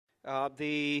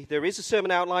There is a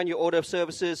sermon outline, your order of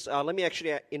services. Let me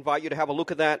actually invite you to have a look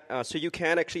at that so you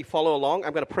can actually follow along.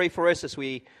 I'm going to pray for us as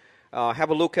we have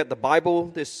a look at the Bible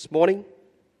this morning,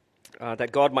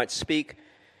 that God might speak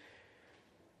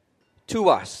to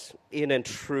us in and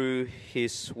through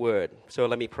His Word. So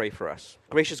let me pray for us.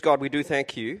 Gracious God, we do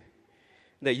thank you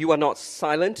that you are not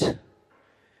silent.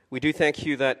 We do thank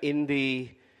you that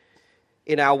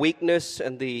in our weakness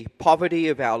and the poverty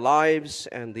of our lives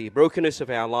and the brokenness of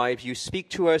our lives, you speak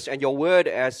to us, and your word,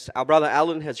 as our brother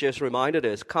Alan has just reminded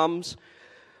us, comes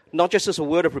not just as a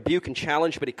word of rebuke and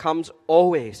challenge, but it comes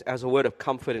always as a word of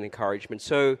comfort and encouragement.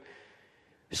 So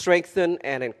strengthen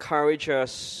and encourage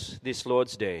us this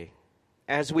Lord's Day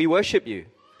as we worship you.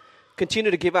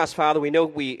 Continue to give us, Father, we know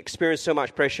we experience so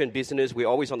much pressure in business, we're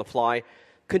always on the fly.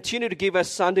 Continue to give us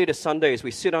Sunday to Sunday as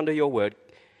we sit under your word.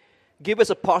 Give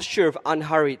us a posture of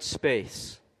unhurried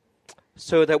space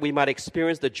so that we might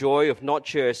experience the joy of not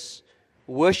just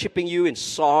worshiping you in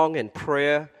song and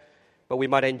prayer, but we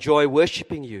might enjoy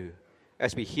worshiping you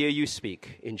as we hear you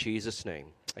speak. In Jesus' name,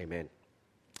 amen.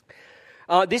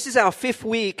 This is our fifth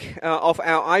week of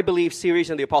our I Believe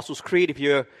series in the Apostles' Creed. If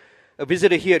you're a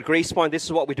visitor here at Grace Point, this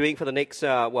is what we're doing for the next,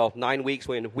 9 weeks.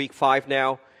 We're in week 5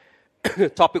 now.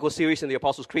 Topical series in the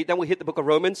Apostles' Creed. Then we hit the book of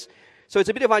Romans. So it's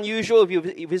a bit of unusual if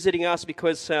you're visiting us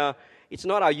because it's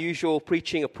not our usual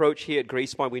preaching approach here at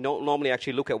Grace Point. We don't normally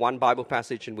actually look at one Bible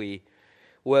passage and we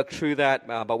work through that,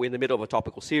 but we're in the middle of a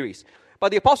topical series.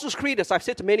 But the Apostles' Creed, as I've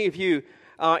said to many of you,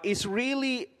 is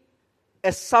really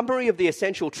a summary of the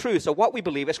essential truths of what we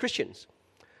believe as Christians.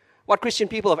 What Christian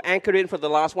people have anchored in for the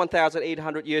last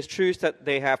 1,800 years, truths that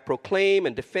they have proclaimed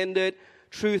and defended,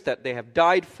 truth that they have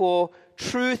died for,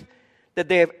 truth that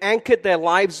they have anchored their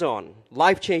lives on,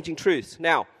 life-changing truths.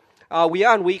 Now, we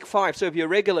are in week 5, so if you're a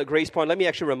regular at Grace Point, let me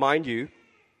actually remind you,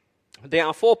 there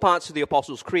are 4 parts to the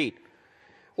Apostles' Creed.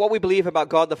 What we believe about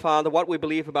God the Father, what we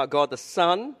believe about God the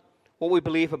Son, what we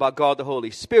believe about God the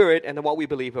Holy Spirit, and then what we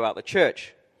believe about the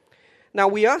church. Now,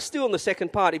 we are still in the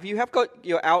second part. If you have got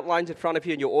your outlines in front of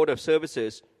you in your order of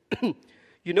services,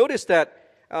 you notice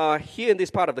that here in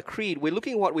this part of the Creed, we're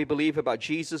looking at what we believe about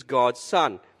Jesus, God's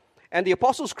Son. And the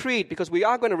Apostles' Creed, because we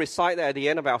are going to recite that at the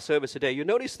end of our service today, you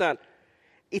notice that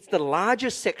it's the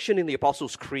largest section in the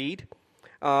Apostles' Creed.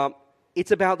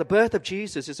 It's about the birth of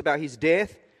Jesus. It's about His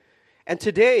death. And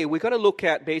today, we're going to look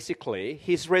at, basically,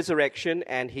 His resurrection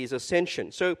and His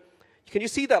ascension. So, can you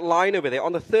see that line over there?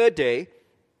 On the third day,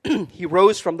 He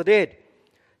rose from the dead.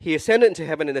 He ascended into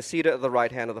heaven and is seated at the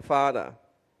right hand of the Father.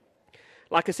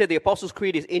 Like I said, the Apostles'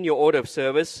 Creed is in your order of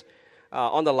service.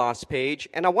 On the last page.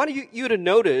 And I want you to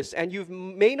notice, and you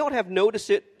may not have noticed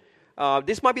it,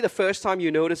 this might be the first time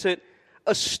you notice it,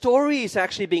 a story is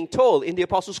actually being told in the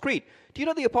Apostles' Creed. Do you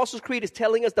know the Apostles' Creed is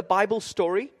telling us the Bible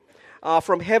story?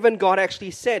 From heaven, God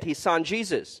actually sent His Son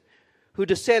Jesus, who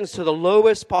descends to the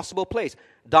lowest possible place,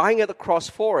 dying at the cross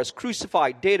for us,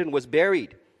 crucified, dead, and was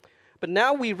buried. But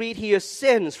now we read He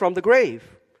ascends from the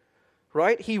grave.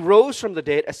 Right? He rose from the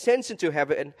dead, ascends into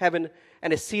heaven,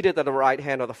 and is seated at the right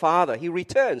hand of the Father. He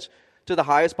returns to the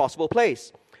highest possible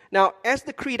place. Now, as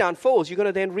the creed unfolds, you're going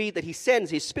to then read that He sends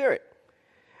His Spirit.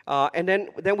 And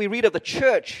then we read of the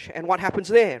church and what happens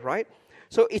there, right?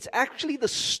 So it's actually the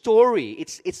story.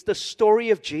 It's the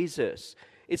story of Jesus.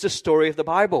 It's the story of the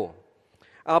Bible.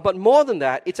 But more than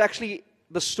that, it's actually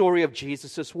the story of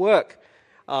Jesus' work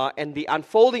and the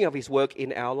unfolding of His work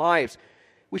in our lives.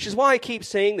 Which is why I keep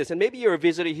saying this, and maybe you're a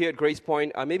visitor here at Grace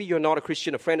Point, maybe you're not a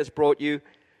Christian, a friend has brought you.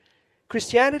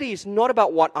 Christianity is not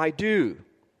about what I do.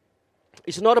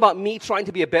 It's not about me trying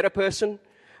to be a better person.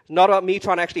 It's not about me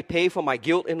trying to actually pay for my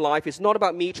guilt in life. It's not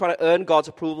about me trying to earn God's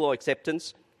approval or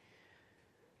acceptance.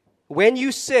 When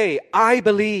you say, I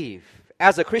believe,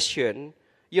 as a Christian,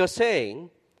 you're saying,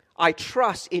 I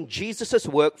trust in Jesus'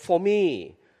 work for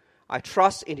me. I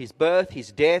trust in His birth,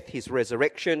 His death, His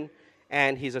resurrection,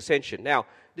 and His ascension. Now,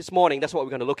 this morning, that's what we're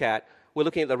going to look at. We're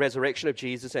looking at the resurrection of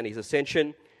Jesus and His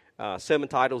ascension. Sermon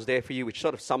titles there for you, which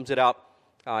sort of sums it up.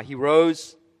 He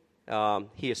rose,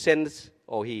 He ascends,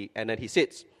 and then He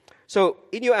sits. So,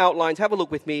 in your outlines, have a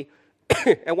look with me.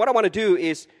 And what I want to do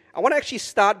is, I want to actually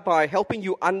start by helping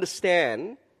you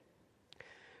understand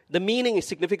the meaning and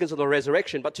significance of the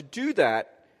resurrection. But to do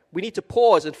that, we need to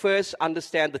pause and first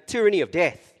understand the tyranny of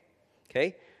death.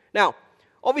 Okay? Now,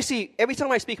 obviously, every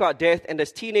time I speak about death, and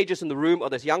there's teenagers in the room, or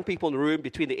there's young people in the room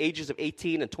between the ages of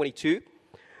 18 and 22,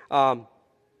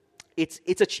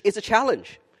 it's a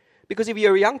challenge. Because if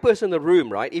you're a young person in the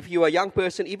room, right, if you're a young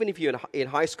person, even if you're in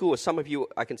high school, or some of you,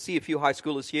 I can see a few high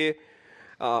schoolers here,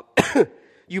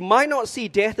 you might not see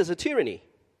death as a tyranny.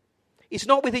 It's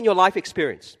not within your life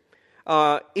experience.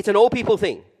 It's an old people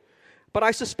thing. But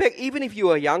I suspect even if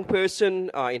you're a young person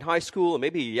in high school or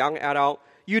maybe a young adult,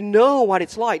 you know what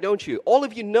it's like, don't you? All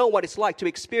of you know what it's like to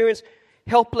experience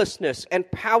helplessness and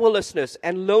powerlessness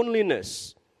and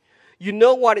loneliness. You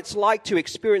know what it's like to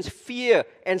experience fear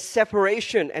and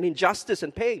separation and injustice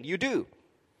and pain. You do.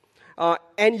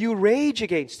 And you rage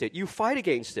against it. You fight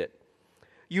against it.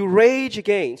 You rage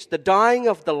against the dying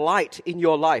of the light in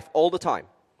your life all the time.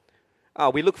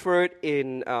 We look for it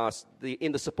in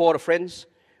the support of friends.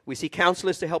 We see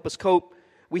counselors to help us cope.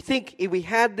 We think if we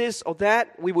had this or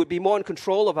that, we would be more in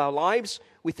control of our lives.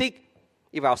 We think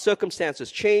if our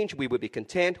circumstances change, we would be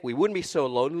content. We wouldn't be so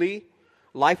lonely.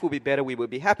 Life would be better. We would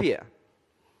be happier.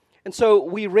 And so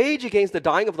we rage against the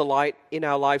dying of the light in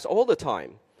our lives all the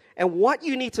time. And what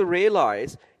you need to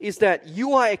realize is that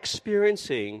you are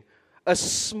experiencing a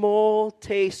small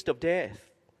taste of death.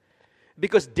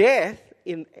 Because death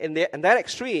in that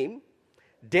extreme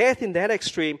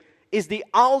is the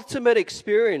ultimate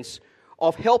experience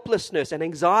of helplessness and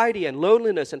anxiety and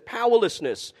loneliness and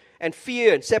powerlessness and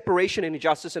fear and separation and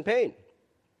injustice and pain.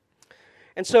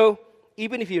 And so,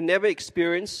 even if you never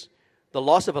experienced the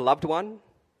loss of a loved one,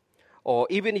 or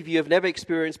even if you have never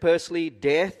experienced personally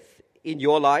death in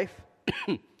your life,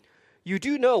 you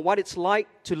do know what it's like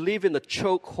to live in the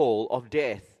chokehold of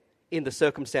death in the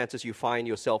circumstances you find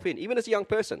yourself in, even as a young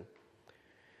person.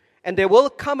 And there will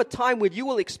come a time when you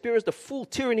will experience the full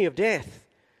tyranny of death,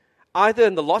 either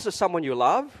in the loss of someone you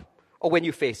love or when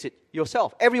you face it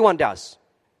yourself. Everyone does.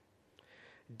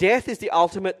 Death is the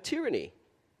ultimate tyranny,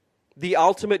 the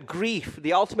ultimate grief,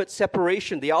 the ultimate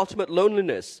separation, the ultimate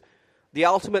loneliness, the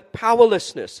ultimate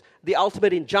powerlessness, the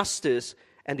ultimate injustice,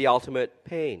 and the ultimate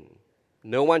pain.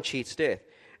 No one cheats death.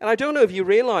 And I don't know if you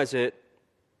realize it,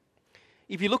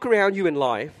 if you look around you in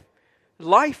life,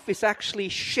 life is actually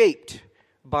shaped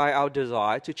by our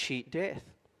desire to cheat death,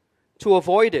 to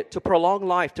avoid it, to prolong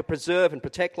life, to preserve and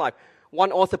protect life.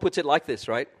 One author puts it like this,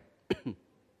 right?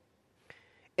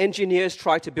 Engineers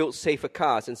try to build safer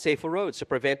cars and safer roads to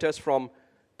prevent us from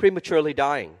prematurely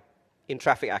dying in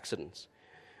traffic accidents.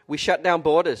 We shut down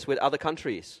borders with other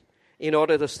countries in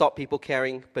order to stop people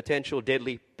carrying potential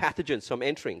deadly pathogens from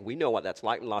entering. We know what that's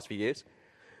like in the last few years.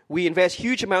 We invest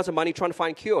huge amounts of money trying to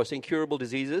find cures to incurable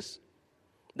diseases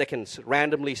that can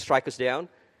randomly strike us down.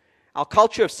 Our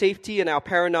culture of safety and our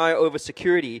paranoia over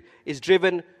security is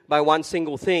driven by one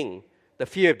single thing, the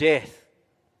fear of death.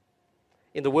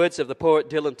 In the words of the poet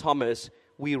Dylan Thomas,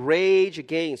 we rage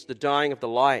against the dying of the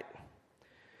light.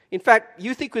 In fact,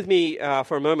 you think with me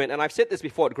for a moment, and I've said this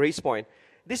before at Grace Point,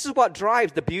 this is what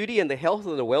drives the beauty and the health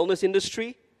and the wellness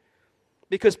industry,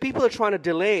 because people are trying to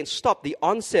delay and stop the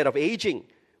onset of aging,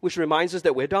 which reminds us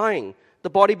that we're dying. The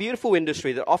Body Beautiful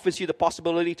industry that offers you the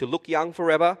possibility to look young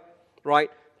forever, right?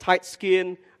 Tight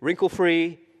skin,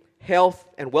 wrinkle-free, health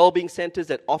and well-being centers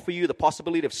that offer you the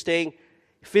possibility of staying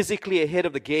physically ahead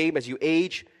of the game as you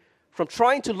age, from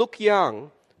trying to look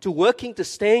young to working to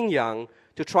staying young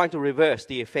to trying to reverse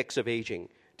the effects of aging.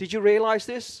 Did you realize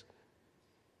this?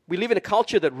 We live in a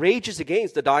culture that rages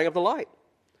against the dying of the light.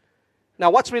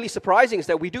 Now, what's really surprising is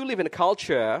that we do live in a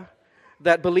culture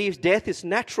that believes death is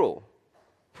natural,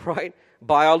 right?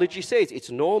 Biology says it's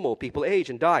normal, people age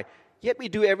and die. Yet we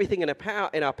do everything in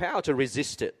our power to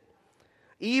resist it.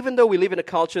 Even though we live in a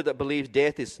culture that believes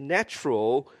death is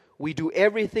natural, we do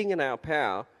everything in our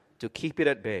power to keep it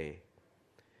at bay.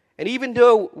 And even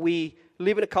though we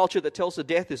live in a culture that tells us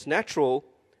death is natural,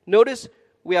 notice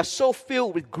we are so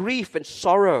filled with grief and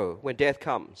sorrow when death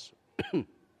comes.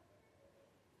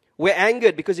 We're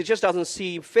angered because it just doesn't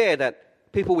seem fair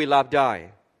that people we love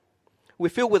die. We're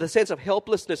filled with a sense of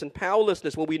helplessness and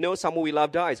powerlessness when we know someone we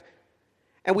love dies.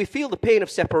 And we feel the pain of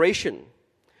separation.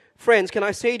 Friends, can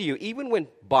I say to you, even when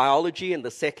biology and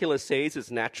the secular says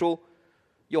it's natural,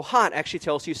 your heart actually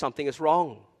tells you something is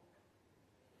wrong.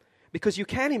 Because you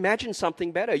can't imagine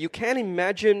something better. You can't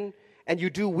imagine and you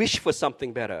do wish for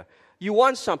something better. You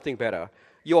want something better.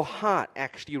 Your heart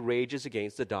actually rages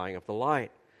against the dying of the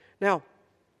light. Now,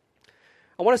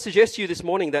 I want to suggest to you this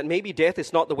morning that maybe death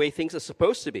is not the way things are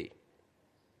supposed to be,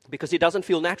 because it doesn't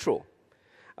feel natural.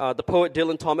 The poet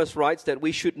Dylan Thomas writes that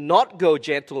we should not go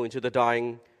gentle into the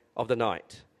dying of the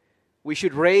night. We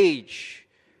should rage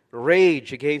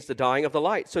against the dying of the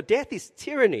light. So death is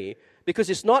tyranny because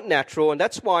it's not natural, and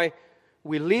that's why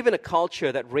we live in a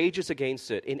culture that rages against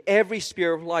it in every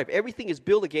sphere of life. Everything is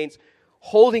built against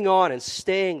holding on and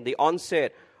staying the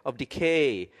onset of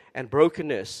decay and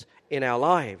brokenness in our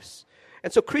lives.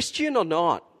 And so Christian or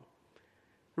not,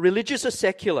 religious or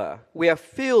secular, we are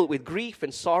filled with grief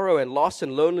and sorrow and loss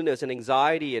and loneliness and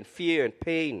anxiety and fear and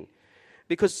pain,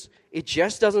 because it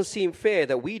just doesn't seem fair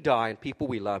that we die and people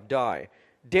we love die.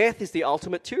 Death is the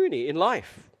ultimate tyranny in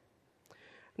life.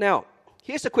 Now,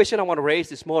 here's the question I want to raise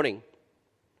this morning.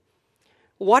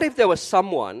 What if there was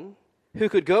someone who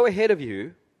could go ahead of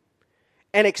you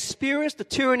and experience the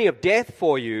tyranny of death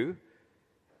for you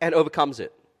and overcomes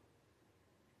it?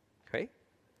 Okay?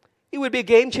 It would be a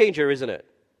game changer, isn't it?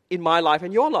 In my life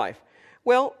and your life.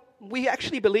 Well, we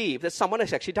actually believe that someone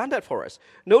has actually done that for us.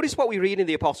 Notice what we read in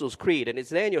the Apostles' Creed, and it's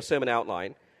there in your sermon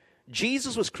outline.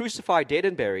 Jesus was crucified, dead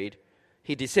and buried.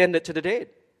 He descended to the dead.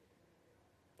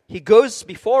 He goes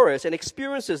before us and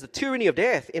experiences the tyranny of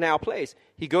death in our place.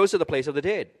 He goes to the place of the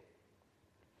dead.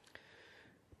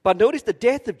 But notice the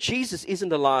death of Jesus isn't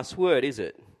the last word, is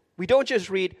it? We don't just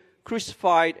read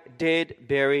crucified, dead,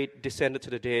 buried, descended to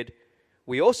the dead.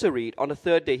 We also read on the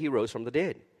third day he rose from the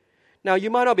dead. Now, you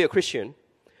might not be a Christian,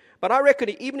 but I reckon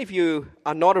even if you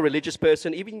are not a religious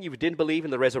person, even if you didn't believe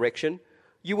in the resurrection,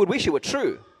 you would wish it were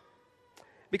true.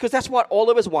 Because that's what all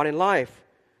of us want in life.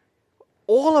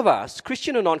 All of us,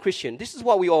 Christian or non-Christian, this is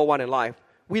what we all want in life.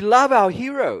 We love our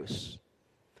heroes.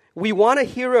 We want a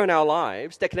hero in our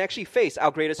lives that can actually face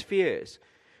our greatest fears.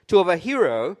 To have a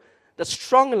hero that's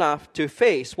strong enough to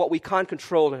face what we can't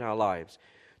control in our lives.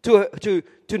 To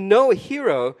know a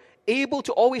hero able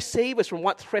to always save us from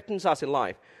what threatens us in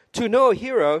life. To know a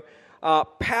hero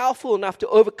powerful enough to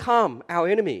overcome our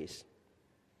enemies.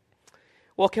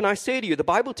 Well, can I say to you, the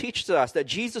Bible teaches us that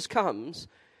Jesus comes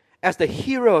as the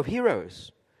hero of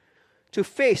heroes to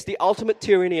face the ultimate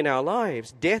tyranny in our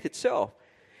lives, death itself.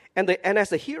 And as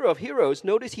the hero of heroes,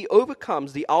 notice he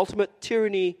overcomes the ultimate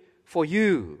tyranny for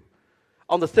you.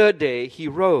 On the third day, he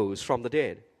rose from the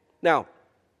dead. Now,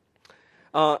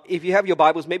 if you have your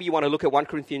Bibles, maybe you want to look at 1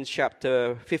 Corinthians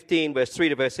chapter 15, verse 3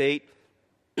 to verse 8.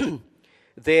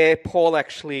 There, Paul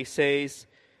actually says,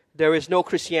 there is no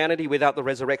Christianity without the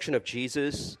resurrection of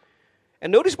Jesus.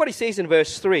 And notice what he says in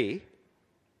verse 3.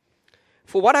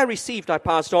 For what I received, I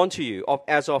passed on to you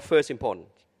as of first importance.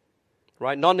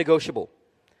 Right? Non-negotiable.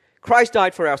 Christ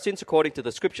died for our sins according to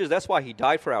the Scriptures. That's why he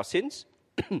died for our sins.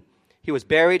 He was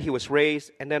buried, he was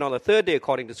raised, and then on the third day,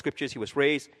 according to the Scriptures, he was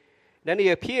raised. Then he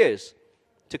appears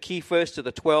to Cephas, to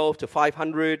the 12, to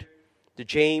 500, to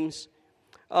James.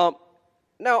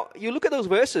 Now, you look at those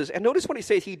verses, and notice what he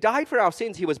says. He died for our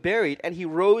sins, he was buried, and he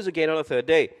rose again on the third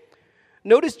day.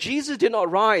 Notice Jesus did not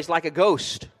rise like a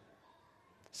ghost.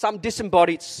 Some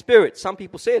disembodied spirit. Some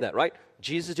people say that, right?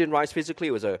 Jesus didn't rise physically.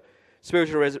 It was a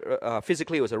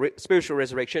physically it was a spiritual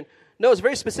resurrection. No, it's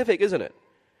very specific, isn't it?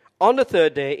 On the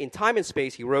third day, in time and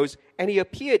space, he rose, and he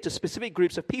appeared to specific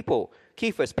groups of people.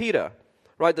 Cephas, Peter,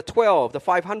 right? The 12, the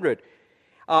 500.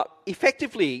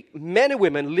 Effectively, men and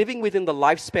women living within the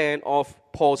lifespan of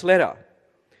Paul's letter.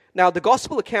 Now, the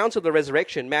gospel accounts of the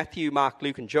resurrection, Matthew, Mark,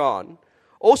 Luke, and John,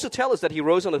 also tell us that he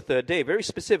rose on the third day, very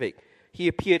specific. He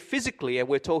appeared physically, and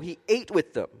we're told he ate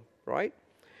with them, right?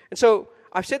 And so,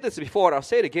 I've said this before, and I'll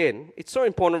say it again. It's so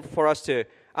important for us to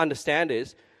understand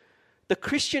is, the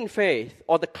Christian faith,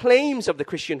 or the claims of the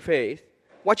Christian faith,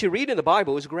 what you read in the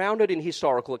Bible is grounded in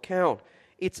historical account.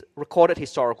 It's recorded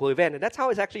historical event, and that's how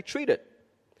it's actually treated.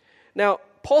 Now,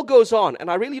 Paul goes on,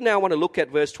 and I really now want to look at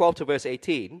verse 12 to verse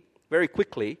 18, very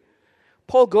quickly.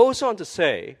 Paul goes on to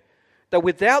say that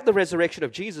without the resurrection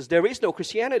of Jesus, there is no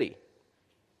Christianity.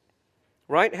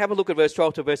 Right? Have a look at verse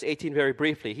 12 to verse 18 very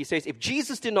briefly. He says, if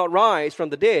Jesus did not rise from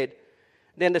the dead,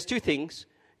 then there's two things.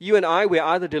 You and I, we're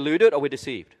either deluded or we're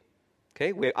deceived.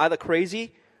 Okay? We're either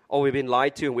crazy or we've been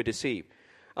lied to and we're deceived.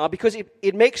 Because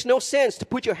it makes no sense to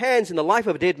put your hands in the life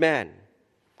of a dead man.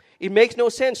 It makes no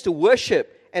sense to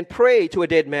worship and pray to a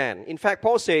dead man. In fact,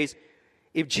 Paul says,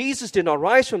 if Jesus did not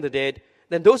rise from the dead,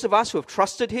 then those of us who have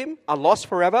trusted him are lost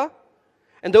forever.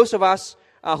 And those of us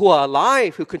who are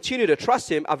alive, who continue to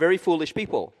trust him, are very foolish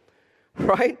people.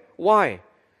 Right? Why?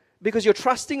 Because you're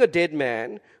trusting a dead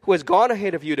man who has gone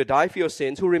ahead of you to die for your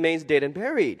sins, who remains dead and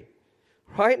buried.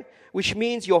 Right? Which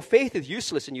means your faith is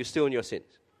useless and you're still in your sins.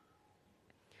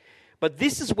 But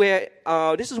this is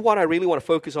what I really want to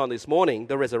focus on this morning,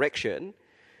 the resurrection.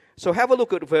 So have a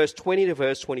look at verse 20 to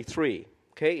verse 23.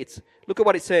 Okay? Look at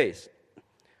what it says.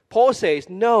 Paul says,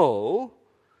 no,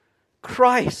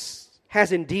 Christ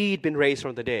has indeed been raised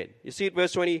from the dead. You see it,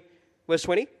 verse 20? Verse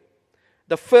 20?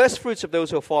 The first fruits of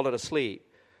those who have fallen asleep.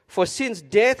 For since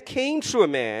death came through a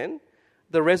man,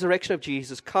 the resurrection of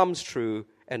Jesus comes through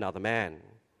another man.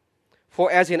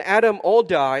 For as in Adam all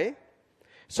die,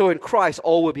 so in Christ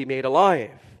all will be made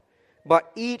alive.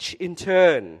 But each in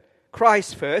turn,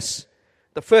 Christ first,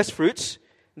 the first fruits,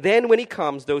 then when he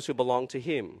comes, those who belong to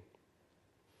him.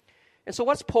 And so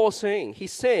what's Paul saying?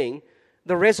 He's saying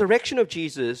the resurrection of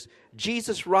Jesus,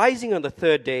 Jesus rising on the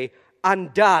third day,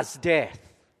 undoes death.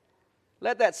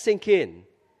 Let that sink in.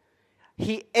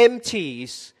 He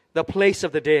empties the place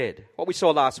of the dead. What we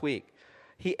saw last week.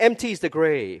 He empties the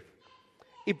grave.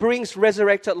 He brings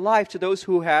resurrected life to those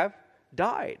who have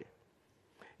died.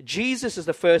 Jesus is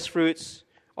the first fruits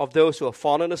of those who have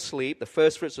fallen asleep, the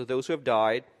first fruits of those who have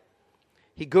died.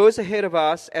 He goes ahead of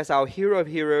us as our hero of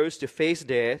heroes to face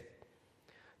death.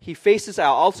 He faces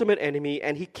our ultimate enemy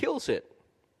and he kills it.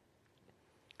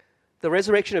 The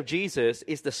resurrection of Jesus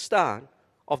is the start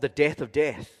of the death of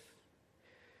death.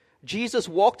 Jesus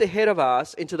walked ahead of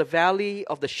us into the valley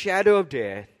of the shadow of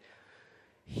death.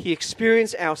 He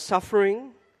experienced our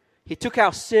suffering. He took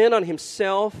our sin on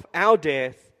himself, our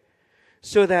death,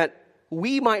 so that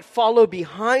we might follow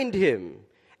behind him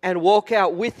and walk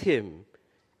out with him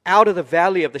out of the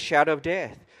valley of the shadow of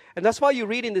death. And that's why you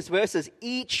read in these verses,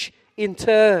 each in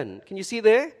turn. Can you see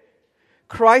there?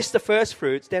 Christ the first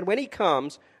fruits, then when he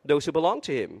comes, those who belong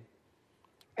to him.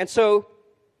 And so,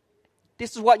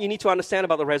 this is what you need to understand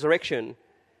about the resurrection.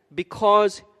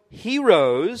 Because he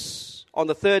rose on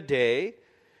the third day,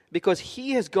 because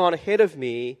he has gone ahead of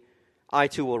me, I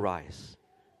too will rise.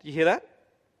 Did you hear that?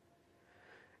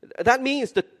 That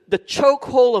means the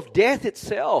chokehold of death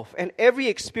itself and every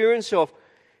experience of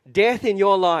death in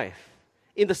your life,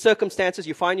 in the circumstances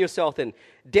you find yourself in,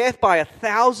 death by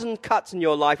 1,000 cuts in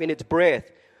your life in its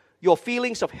breath, your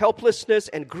feelings of helplessness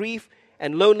and grief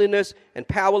and loneliness and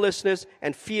powerlessness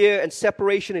and fear and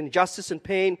separation and injustice and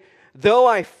pain, though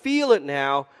I feel it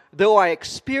now, though I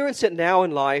experience it now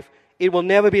in life, it will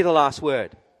never be the last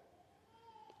word.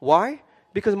 Why?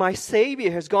 Because my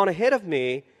Savior has gone ahead of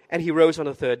me and he rose on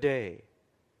the third day.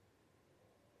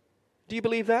 Do you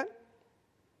believe that?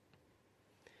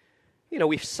 You know,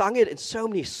 we've sung it in so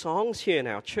many songs here in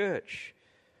our church.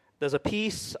 There's a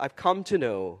peace I've come to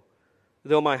know.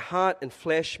 Though my heart and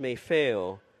flesh may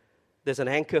fail, there's an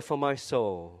anchor for my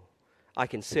soul. I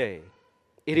can say,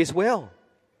 it is well.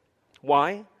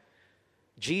 Why?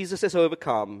 Jesus has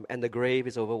overcome and the grave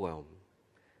is overwhelmed.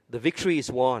 The victory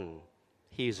is won.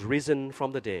 He is risen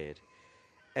from the dead.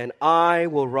 And I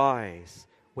will rise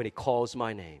when he calls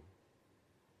my name.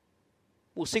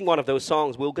 We'll sing one of those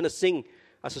songs. We're going to sing,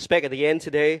 I suspect, at the end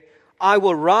today. I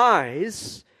will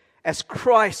rise as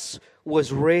Christ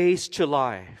was raised to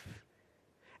life.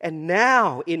 And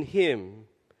now in him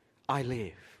I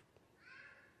live.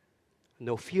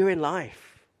 No fear in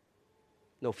life.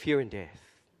 No fear in death.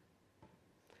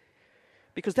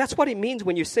 Because that's what it means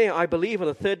when you say, I believe on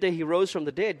the third day he rose from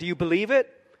the dead. Do you believe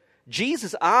it?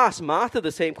 Jesus asked Martha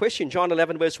the same question. John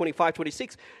 11, verse 25,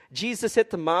 26. Jesus said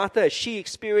to Martha, as she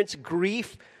experienced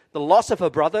grief, the loss of her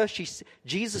brother,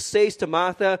 Jesus says to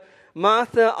Martha,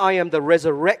 Martha, I am the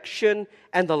resurrection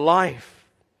and the life.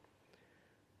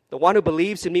 The one who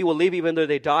believes in me will live even though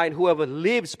they die, and whoever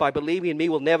lives by believing in me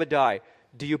will never die.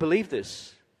 Do you believe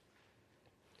this?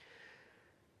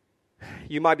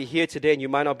 You might be here today and you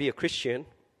might not be a Christian.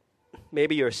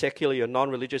 Maybe you're a secular, you're a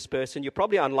non-religious person. You're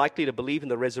probably unlikely to believe in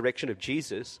the resurrection of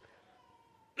Jesus.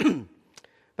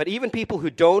 But even people who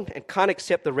don't and can't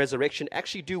accept the resurrection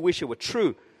actually do wish it were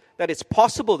true. That it's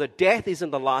possible that death isn't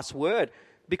the last word.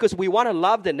 Because we want a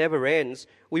love that never ends.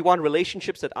 We want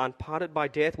relationships that aren't parted by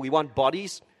death. We want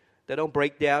bodies that don't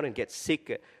break down and get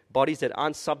sick. Bodies that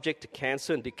aren't subject to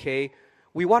cancer and decay.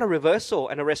 We want a reversal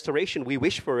and a restoration. We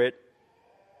wish for it.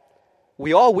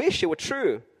 We all wish it were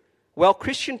true. Well,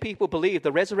 Christian people believe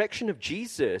the resurrection of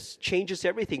Jesus changes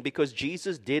everything because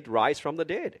Jesus did rise from the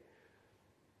dead.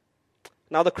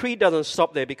 Now, the creed doesn't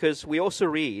stop there because we also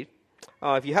read,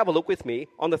 if you have a look with me,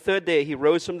 on the third day he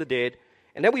rose from the dead,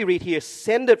 and then we read he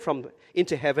ascended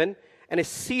into heaven and is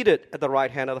seated at the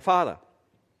right hand of the Father.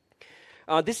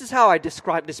 This is how I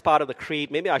describe this part of the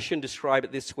creed. Maybe I shouldn't describe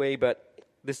it this way, but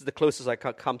this is the closest I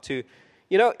can come to.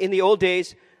 You know, in the old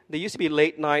days, there used to be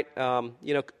late night,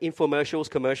 infomercials,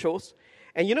 commercials.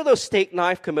 And you know those steak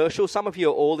knife commercials? Some of you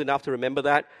are old enough to remember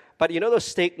that. But you know those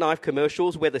steak knife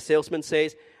commercials where the salesman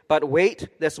says, but wait,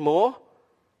 there's more?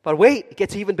 But wait, it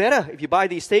gets even better if you buy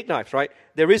these steak knives, right?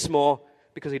 There is more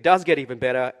because it does get even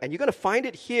better. And you're going to find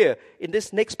it here in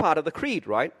this next part of the creed,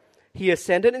 right? He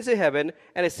ascended into heaven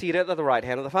and is seated at the right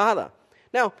hand of the Father.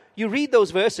 Now, you read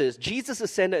those verses, Jesus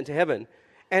ascended into heaven,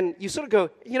 and you sort of go,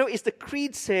 is the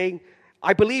creed saying,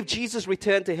 I believe Jesus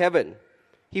returned to heaven.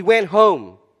 He went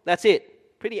home. That's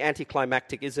it. Pretty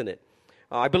anticlimactic, isn't it?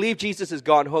 I believe Jesus has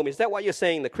gone home. Is that what you're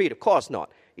saying in the creed? Of course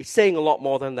not. It's saying a lot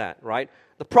more than that, right?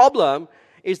 The problem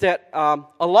is that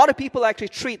a lot of people actually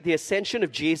treat the ascension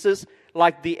of Jesus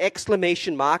like the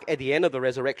exclamation mark at the end of the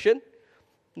resurrection.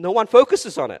 No one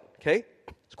focuses on it, okay?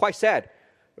 It's quite sad.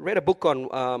 I read a book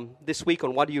on this week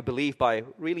on What Do You Believe by a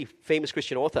really famous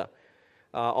Christian author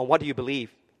on What Do You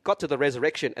Believe. Got to the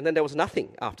resurrection, and then there was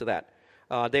nothing after that.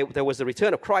 there was the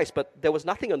return of Christ, but there was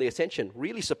nothing on the ascension.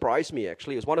 Really surprised me,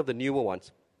 actually. It was one of the newer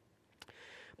ones.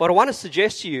 But I want to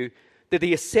suggest to you that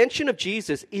the ascension of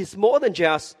Jesus is more than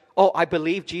just, oh, I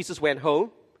believe Jesus went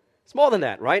home. It's more than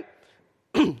that, right?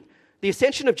 The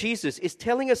ascension of Jesus is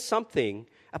telling us something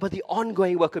about the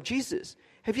ongoing work of Jesus.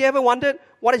 Have you ever wondered,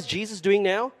 what is Jesus doing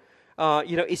now?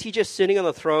 Is he just sitting on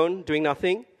the throne doing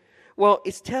nothing? Well,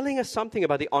 it's telling us something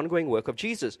about the ongoing work of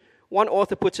Jesus. One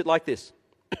author puts it like this.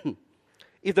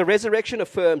 If the resurrection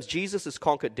affirms Jesus has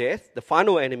conquered death, the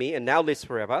final enemy, and now lives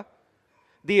forever,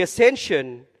 the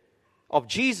ascension of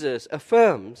Jesus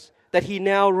affirms that he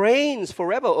now reigns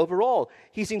forever over all.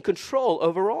 He's in control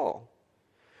over all.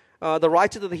 The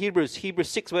writer to the Hebrews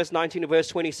 6 verse 19 and verse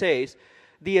 20 says,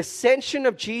 the ascension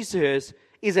of Jesus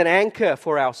is an anchor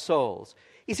for our souls.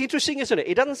 It's interesting, isn't it?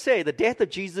 It doesn't say the death of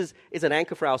Jesus is an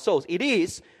anchor for our souls. It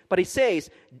is, but it says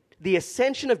the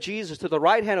ascension of Jesus to the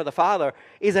right hand of the Father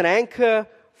is an anchor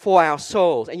for our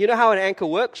souls. And you know how an anchor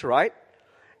works, right?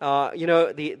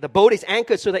 The boat is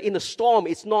anchored so that in the storm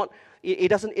it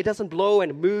doesn't blow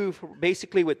and move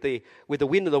basically with the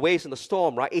wind and the waves and the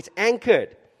storm, right? It's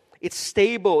anchored. It's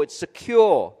stable, it's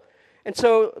secure. And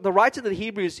so the writer to the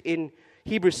Hebrews in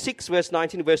Hebrews 6 verse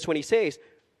 19 and verse 20 says,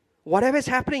 whatever is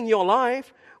happening in your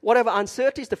life, whatever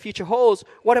uncertainties the future holds,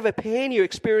 whatever pain you're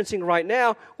experiencing right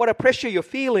now, whatever pressure you're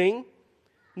feeling,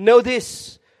 know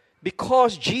this,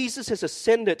 because Jesus has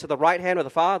ascended to the right hand of the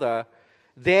Father,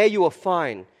 there you will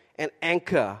find an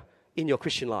anchor in your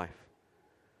Christian life.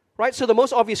 Right? So the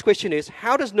most obvious question is,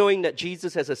 how does knowing that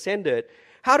Jesus has ascended,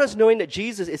 how does knowing that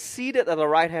Jesus is seated at the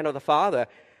right hand of the Father,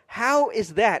 how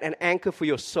is that an anchor for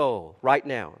your soul right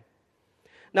now?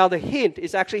 Now the hint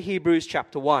is actually Hebrews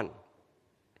chapter 1.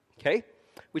 Okay?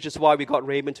 Which is why we got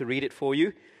Raymond to read it for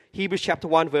you. Hebrews chapter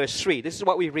 1 verse 3. This is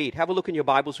what we read. Have a look in your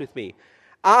Bibles with me.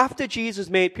 After Jesus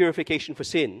made purification for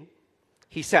sin,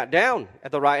 he sat down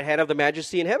at the right hand of the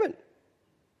Majesty in heaven.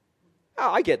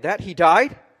 Oh, I get that. He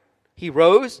died, he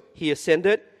rose, he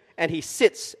ascended, and he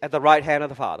sits at the right hand of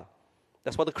the Father.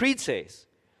 That's what the Creed says.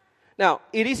 Now,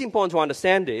 it is important to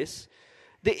understand this.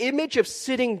 The image of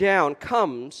sitting down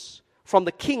comes from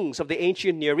the kings of the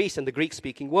ancient Near East and the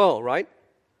Greek-speaking world, right?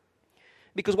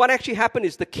 Because what actually happened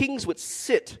is the kings would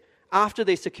sit after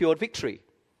they secured victory,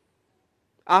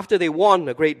 after they won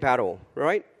a great battle,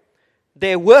 right?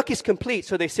 Their work is complete,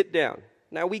 so they sit down.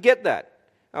 Now, we get that.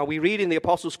 We read in the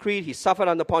Apostles' Creed, he suffered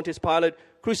under Pontius Pilate,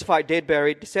 crucified, dead,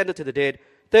 buried, descended to the dead.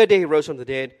 Third day he rose from the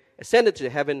dead, ascended to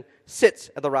heaven, sits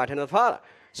at the right hand of the Father.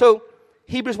 So,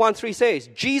 Hebrews 1:3 says,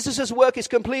 Jesus' work is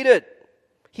completed.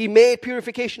 He made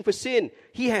purification for sin.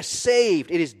 He has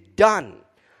saved. It is done.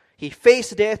 He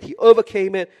faced death. He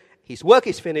overcame it. His work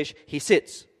is finished. He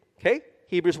sits. Okay?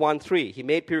 Hebrews 1:3. He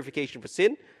made purification for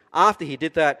sin. After he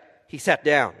did that, he sat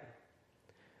down.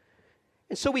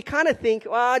 And so we kind of think,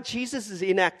 Jesus is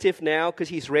inactive now because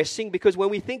he's resting. Because when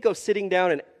we think of sitting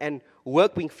down and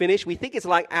work being finished, we think it's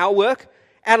like our work.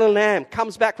 Alan Lamb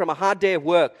comes back from a hard day of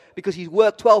work because he's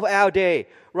worked 12-hour day,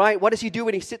 right? What does he do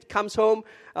when he comes home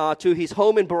to his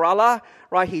home in Barala,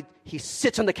 right? He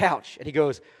sits on the couch and he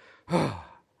goes, oh,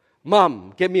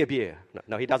 Mom, get me a beer.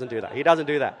 No, he doesn't do that. He doesn't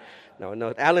do that.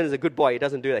 No, Alan is a good boy. He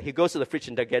doesn't do that. He goes to the fridge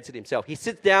and gets it himself. He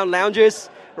sits down, lounges,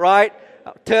 right?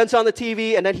 Turns on the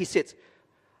TV, and then he sits.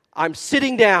 I'm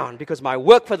sitting down because my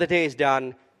work for the day is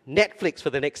done. Netflix for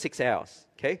the next 6 hours,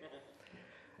 okay?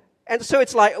 And so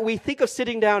it's like we think of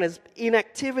sitting down as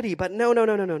inactivity, but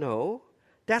no.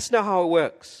 That's not how it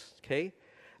works, okay?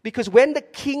 Because when the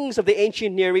kings of the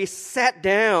ancient Near East sat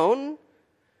down,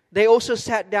 they also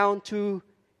sat down to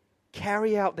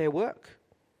carry out their work,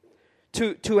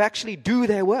 to actually do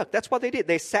their work. That's what they did.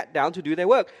 They sat down to do their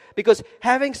work. Because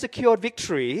having secured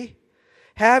victory,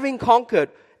 having conquered,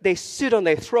 they sit on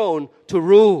their throne to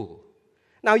rule.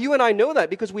 Now, you and I know that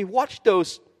because we watched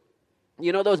those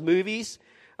movies.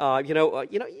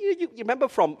 You remember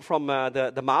from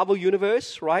the Marvel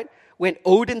universe, right? When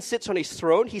Odin sits on his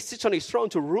throne, he sits on his throne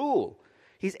to rule.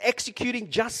 He's executing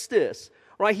justice,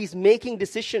 right? He's making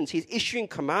decisions. He's issuing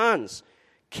commands.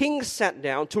 Kings sat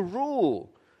down to rule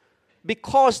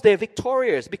because they're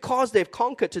victorious, because they've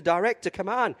conquered, to direct, to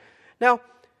command. Now,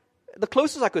 the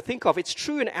closest I could think of, it's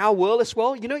true in our world as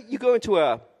well. You know, you go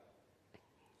into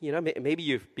maybe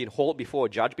you've been hauled before a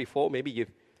judge before. Maybe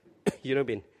you've,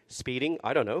 been speeding.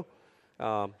 I don't know.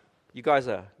 You guys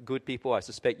are good people. I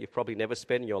suspect you've probably never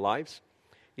spent in your lives.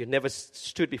 You've never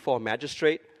stood before a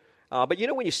magistrate. But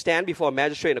when you stand before a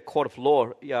magistrate in a court of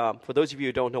law, for those of you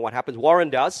who don't know what happens, Warren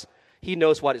does. He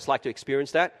knows what it's like to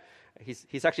experience that.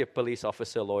 He's actually a police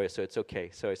officer, lawyer, so it's okay.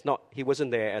 So he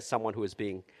wasn't there as someone who was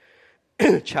being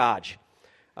charged.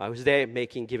 who's there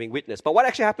giving witness. But what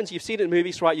actually happens, you've seen it in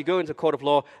movies, right? You go into a court of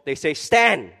law, they say,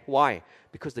 stand. Why?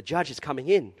 Because the judge is coming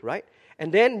in, right?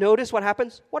 And then notice what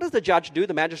happens. What does the judge do,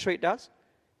 the magistrate does?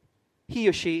 He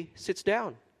or she sits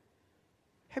down.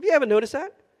 Have you ever noticed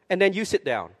that? And then you sit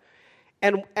down.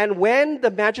 And when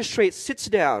the magistrate sits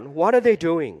down, what are they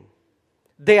doing?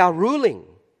 They are ruling.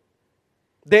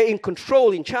 They're in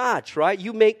control, in charge, right?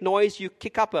 You make noise, you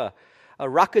kick up a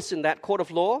ruckus in that court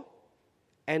of law,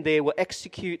 and they will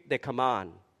execute their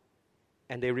command,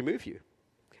 and they remove you,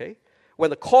 okay? When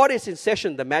the court is in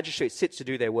session, the magistrate sits to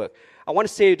do their work. I want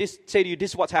to say to you,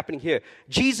 this is what's happening here.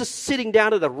 Jesus sitting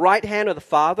down at the right hand of the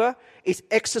Father is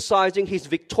exercising his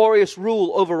victorious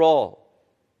rule over all.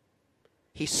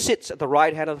 He sits at the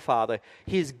right hand of the Father.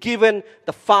 He's given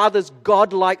the Father's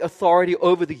godlike authority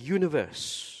over the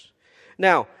universe.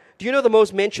 Now, do you know the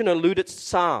most mentioned or alluded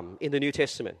psalm in the New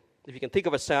Testament? If you can think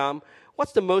of a psalm,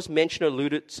 what's the most mentioned or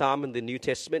alluded psalm in the New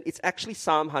Testament? It's actually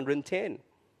Psalm 110,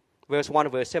 verse 1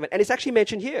 and verse 7. And it's actually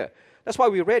mentioned here. That's why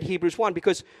we read Hebrews 1,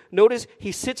 because notice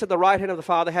he sits at the right hand of the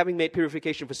Father, having made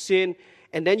purification for sin.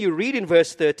 And then you read in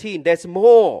verse 13, there's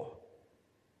more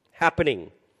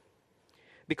happening.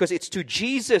 Because it's to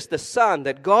Jesus, the Son,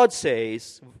 that God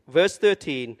says, verse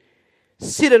 13,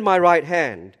 sit at my right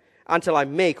hand until I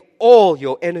make all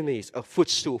your enemies a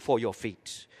footstool for your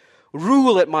feet.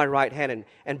 Rule at my right hand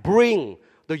and bring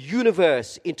the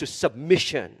universe into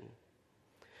submission.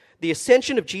 The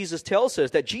ascension of Jesus tells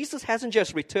us that Jesus hasn't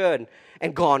just returned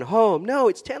and gone home. No,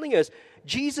 it's telling us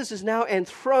Jesus is now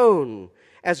enthroned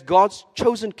as God's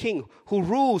chosen king who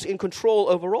rules in control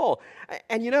over all.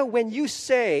 And you know, when you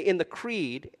say in the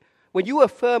creed, when you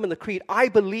affirm in the creed, I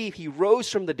believe he rose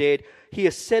from the dead, he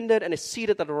ascended and is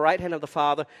seated at the right hand of the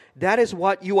Father, that is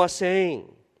what you are saying.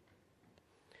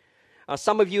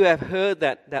 Some of you have heard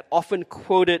that often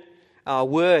quoted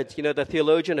words, you know, the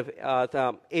theologian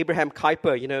of Abraham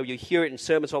Kuyper, you know, you hear it in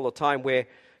sermons all the time, where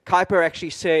Kuyper actually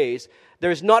says,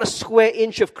 there is not a square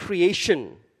inch of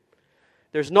creation,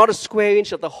 there's not a square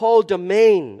inch of the whole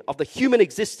domain of the human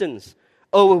existence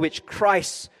over which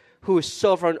Christ, who is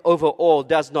sovereign over all,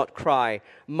 does not cry,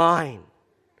 mine.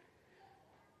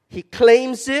 He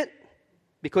claims it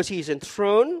because he is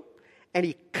enthroned, and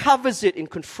he covers it in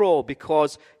control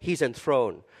because he's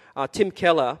enthroned. Tim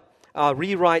Keller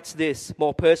rewrites this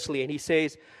more personally, and he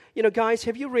says, you know, guys,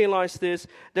 have you realized this?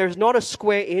 There's not a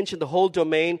square inch in the whole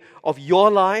domain of your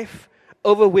life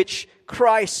over which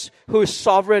Christ, who is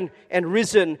sovereign and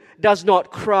risen, does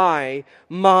not cry,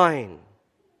 mine.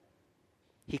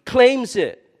 He claims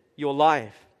it, your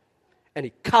life, and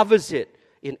he covers it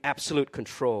in absolute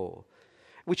control.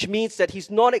 Which means that he's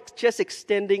not just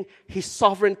extending his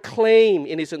sovereign claim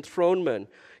in his enthronement.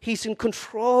 He's in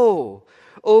control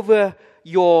over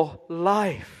your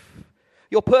life,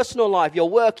 your personal life, your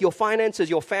work, your finances,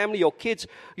 your family, your kids,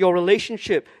 your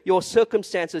relationship, your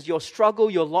circumstances, your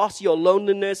struggle, your loss, your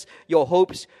loneliness, your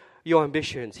hopes, your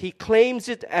ambitions. He claims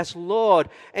it as Lord,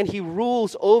 and he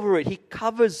rules over it. He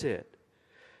covers it.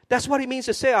 That's what it means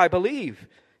to say, I believe.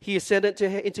 He ascended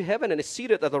into heaven and is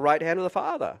seated at the right hand of the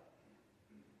Father.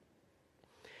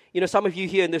 You know, some of you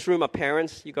here in this room are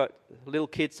parents. You got little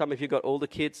kids. Some of you got older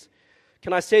kids.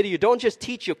 Can I say to you, don't just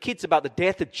teach your kids about the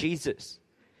death of Jesus.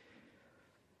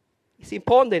 It's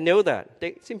important they know that.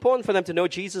 It's important for them to know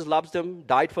Jesus loves them,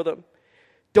 died for them.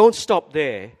 Don't stop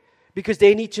there, because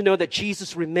they need to know that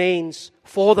Jesus remains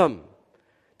for them.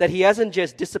 That he hasn't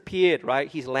just disappeared, right?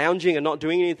 He's lounging and not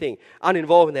doing anything,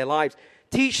 uninvolved in their lives.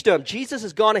 Teach them. Jesus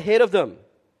has gone ahead of them.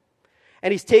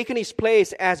 And he's taken his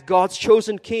place as God's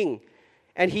chosen king.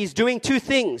 And he's doing two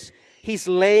things. He's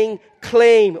laying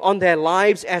claim on their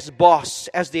lives as boss,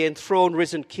 as the enthroned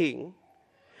risen king.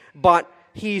 But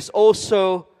he's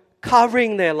also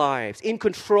covering their lives, in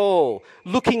control,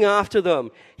 looking after them.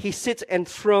 He sits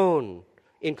enthroned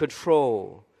in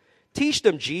control. Teach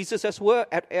them Jesus as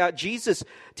work.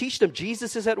 Teach them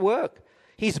Jesus is at work.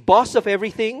 He's boss of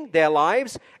everything, their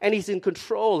lives, and he's in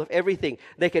control of everything.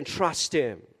 They can trust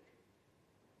him.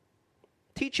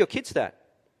 Teach your kids that.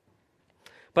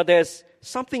 But there's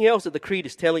something else that the creed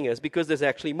is telling us, because there's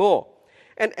actually more.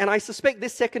 And I suspect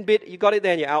this second bit, you got it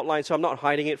there in your outline, so I'm not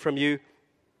hiding it from you.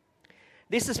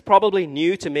 This is probably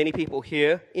new to many people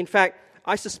here. In fact,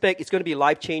 I suspect it's going to be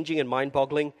life-changing and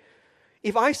mind-boggling.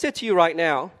 If I said to you right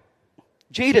now,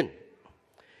 Jaden,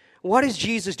 what is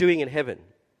Jesus doing in heaven?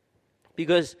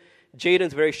 Because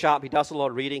Jaden's very sharp. He does a lot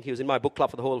of reading. He was in my book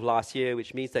club for the whole of last year,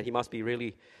 which means that he must be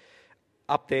really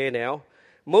up there now.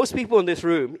 Most people in this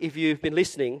room, if you've been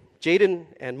listening, Jaden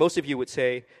and most of you would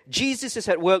say, Jesus is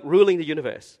at work ruling the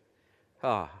universe.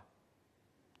 Go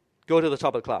to the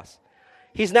top of the class.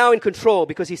 He's now in control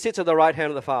because he sits at the right hand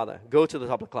of the Father. Go to the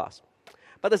top of the class.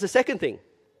 But there's a second thing.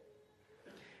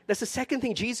 There's the second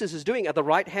thing Jesus is doing at the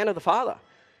right hand of the Father.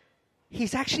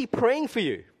 He's actually praying for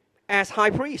you as high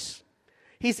priest.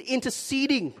 He's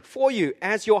interceding for you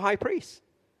as your high priest.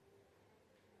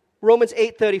 Romans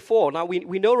 8:34. Now,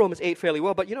 we know Romans 8 fairly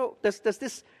well, but there's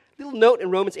this little note in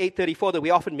Romans 8:34 that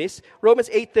we often miss. Romans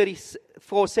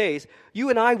 8:34 says, you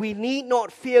and I, we need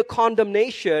not fear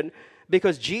condemnation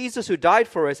because Jesus who died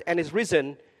for us and is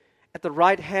risen at the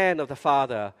right hand of the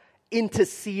Father,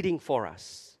 interceding for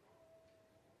us.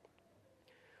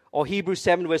 Or Hebrews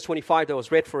 7 verse 25 that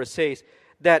was read for us says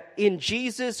that in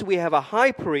Jesus we have a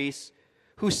high priest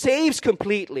who saves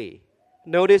completely.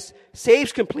 Notice,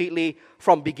 saves completely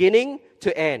from beginning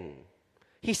to end.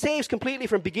 He saves completely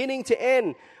from beginning to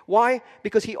end. Why?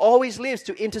 Because he always lives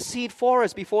to intercede for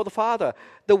us before the Father.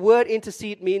 The word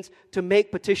intercede means to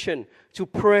make petition, to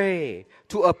pray,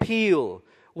 to appeal.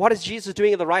 What is Jesus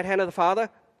doing at the right hand of the Father?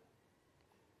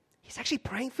 He's actually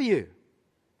praying for you.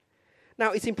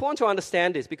 Now, it's important to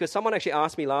understand this because someone actually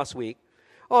asked me last week,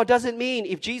 does it mean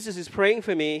if Jesus is praying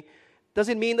for me, does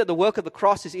it mean that the work of the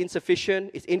cross is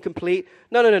insufficient, is incomplete?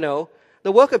 No.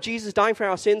 The work of Jesus dying for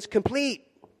our sins, complete.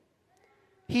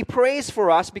 He prays for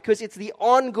us because it's the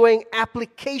ongoing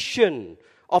application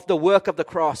of the work of the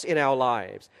cross in our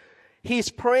lives. He's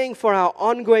praying for our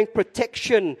ongoing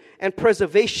protection and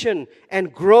preservation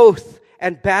and growth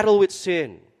and battle with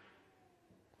sin.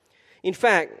 In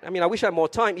fact, I wish I had more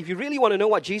time. If you really want to know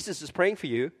what Jesus is praying for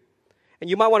you, and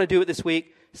you might want to do it this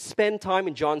week, spend time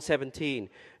in John 17.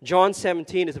 John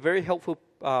 17 is a very helpful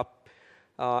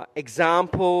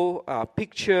example,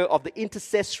 picture of the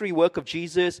intercessory work of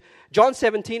Jesus. John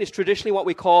 17 is traditionally what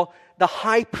we call the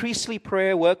high priestly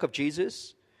prayer of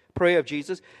Jesus.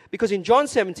 Because in John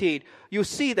 17, you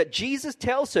see that Jesus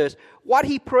tells us what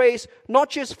he prays not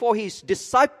just for his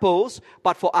disciples,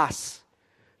 but for us.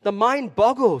 The mind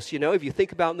boggles, if you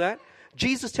think about that.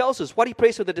 Jesus tells us what he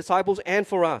prays for the disciples and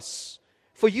for us,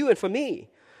 for you and for me.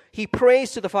 He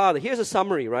prays to the Father. Here's a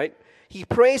summary, right? He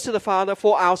prays to the Father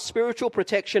for our spiritual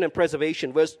protection and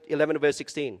preservation, verse 11 to verse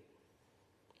 16.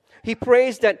 He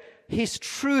prays that his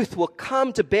truth will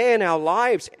come to bear in our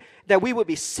lives, that we will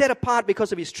be set apart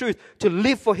because of his truth to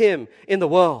live for him in the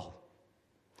world.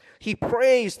 He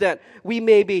prays that we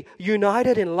may be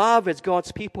united in love as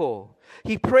God's people.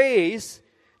 He prays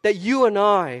that you and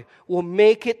I will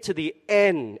make it to the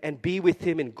end and be with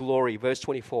him in glory, verse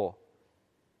 24.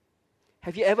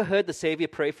 Have you ever heard the Savior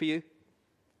pray for you?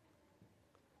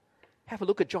 Have a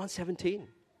look at John 17.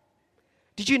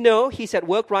 Did you know he's at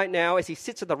work right now as he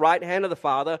sits at the right hand of the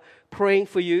Father praying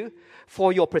for you,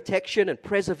 for your protection and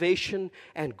preservation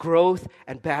and growth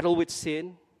and battle with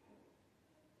sin?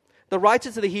 The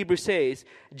writer to the Hebrews says,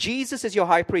 Jesus as your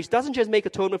high priest doesn't just make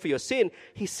atonement for your sin,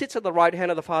 he sits at the right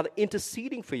hand of the Father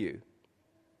interceding for you.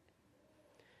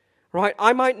 Right?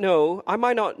 I might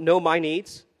not know my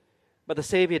needs, but the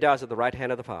Savior does at the right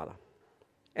hand of the Father.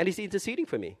 And he's interceding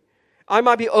for me. I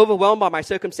might be overwhelmed by my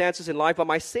circumstances in life, but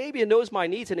my Savior knows my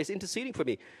needs and is interceding for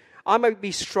me. I might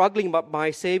be struggling, but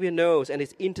my Savior knows and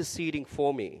is interceding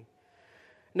for me.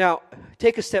 Now,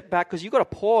 take a step back because you've got to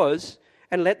pause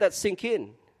and let that sink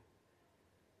in.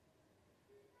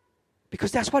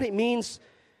 Because that's what it means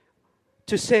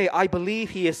to say, I believe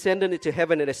he ascended into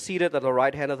heaven and is seated at the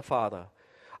right hand of the Father.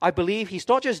 I believe he's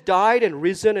not just died and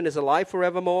risen and is alive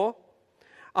forevermore.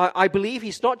 I believe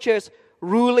he's not just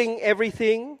ruling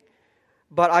everything,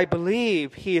 but I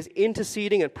believe he is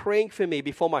interceding and praying for me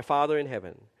before my Father in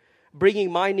heaven,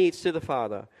 bringing my needs to the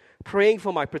Father, praying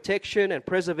for my protection and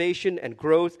preservation and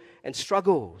growth and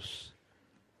struggles.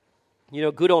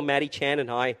 Good old Matty Chan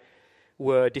and I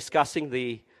were discussing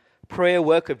the prayer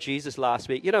work of Jesus last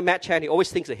week. Matt Chan, he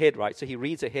always thinks ahead, right? So he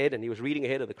reads ahead, and he was reading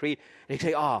ahead of the creed, and he'd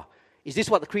say, is this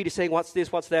what the creed is saying? What's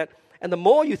this? What's that? And the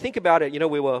more you think about it,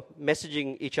 we were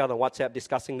messaging each other on WhatsApp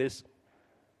discussing this.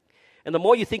 And the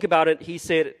more you think about it, he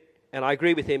said, and I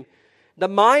agree with him, the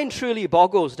mind truly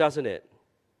boggles, doesn't it?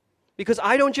 Because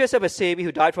I don't just have a Savior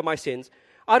who died for my sins.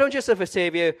 I don't just have a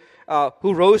Savior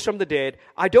who rose from the dead.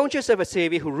 I don't just have a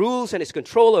Savior who rules and is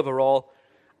control over all.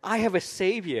 I have a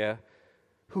Savior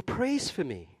who prays for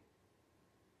me.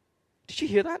 Did you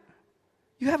hear that?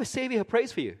 You have a Savior who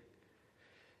prays for you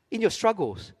in your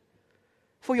struggles,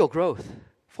 for your growth,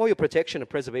 for your protection and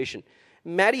preservation.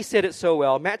 Matt said it so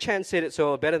well, Matt Chan said it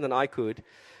so better than I could,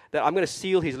 that I'm going to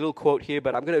steal his little quote here,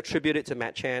 but I'm going to attribute it to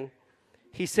Matt Chan.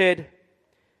 He said,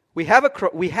 we have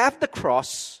the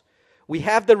cross, we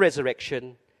have the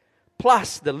resurrection,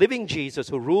 plus the living Jesus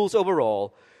who rules over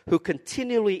all, who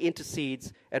continually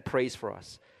intercedes and prays for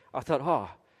us. I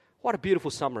thought, what a beautiful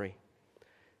summary.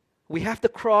 We have the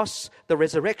cross, the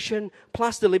resurrection,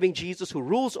 plus the living Jesus who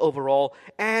rules over all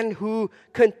and who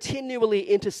continually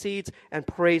intercedes and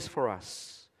prays for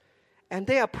us. And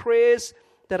they are prayers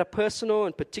that are personal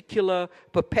and particular,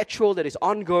 perpetual, that is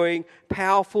ongoing,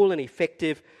 powerful and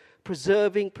effective,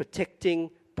 preserving, protecting,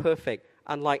 perfect.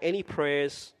 Unlike any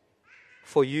prayers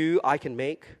for you I can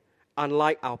make,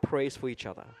 unlike our prayers for each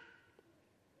other.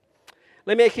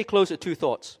 Let me actually close with two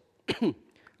thoughts.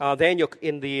 Then you're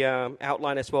in the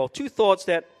outline as well. Two thoughts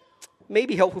that may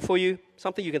be helpful for you,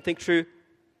 something you can think through.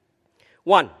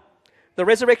 One, the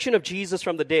resurrection of Jesus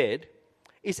from the dead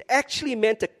is actually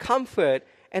meant to comfort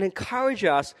and encourage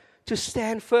us to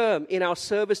stand firm in our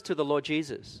service to the Lord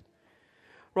Jesus.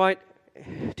 Right?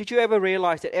 Did you ever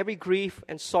realize that every grief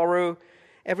and sorrow,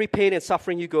 every pain and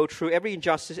suffering you go through, every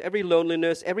injustice, every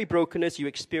loneliness, every brokenness you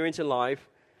experience in life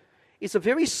is a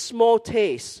very small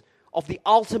taste of the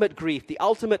ultimate grief, the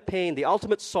ultimate pain, the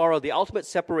ultimate sorrow, the ultimate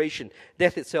separation,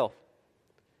 death itself.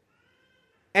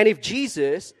 And if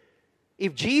Jesus,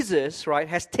 right,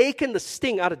 has taken the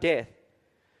sting out of death,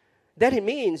 then it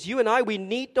means you and I, we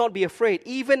need not be afraid.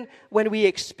 Even when we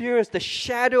experience the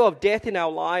shadow of death in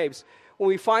our lives, when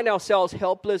we find ourselves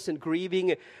helpless and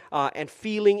grieving and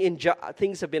feeling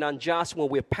things have been unjust, when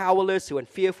we're powerless and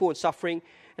fearful and suffering.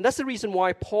 And that's the reason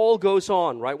why Paul goes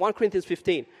on, right? 1 Corinthians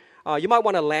 15. You might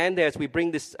want to land there as we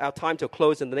bring our time to a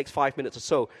close in the next 5 minutes or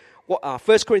so. 1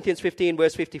 Corinthians 15,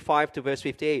 verse 55 to verse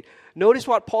 58. Notice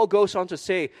what Paul goes on to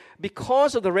say.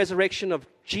 Because of the resurrection of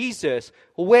Jesus,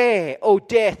 where, O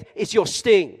death, is your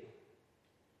sting?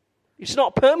 It's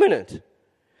not permanent.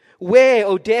 Where,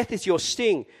 O death, is your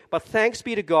sting? But thanks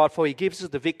be to God, for He gives us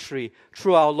the victory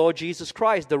through our Lord Jesus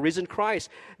Christ, the risen Christ.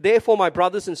 Therefore, my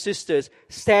brothers and sisters,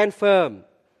 stand firm.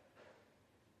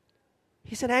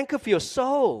 He's an anchor for your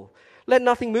soul. Let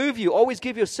nothing move you. Always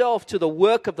give yourself to the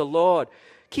work of the Lord.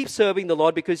 Keep serving the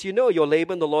Lord because you know your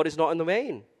labor in the Lord is not in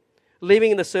vain.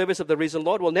 Living in the service of the risen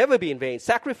Lord will never be in vain.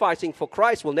 Sacrificing for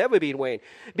Christ will never be in vain.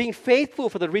 Being faithful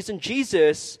for the risen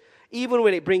Jesus, even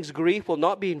when it brings grief, will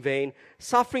not be in vain.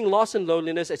 Suffering loss and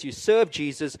loneliness as you serve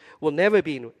Jesus will never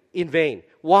be in vain.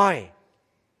 Why?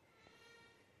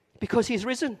 Because He's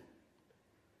risen.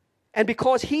 And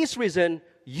because He's risen,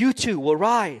 you too will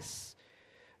rise.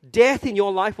 Death in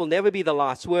your life will never be the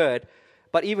last word.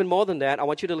 But even more than that, I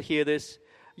want you to hear this.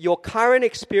 Your current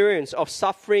experience of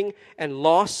suffering and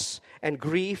loss and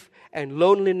grief and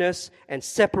loneliness and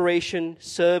separation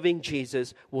serving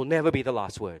Jesus will never be the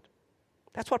last word.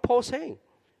 That's what Paul's saying.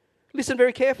 Listen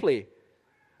very carefully.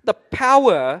 The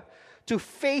power to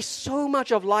face so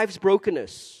much of life's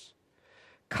brokenness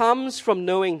comes from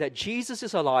knowing that Jesus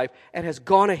is alive and has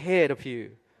gone ahead of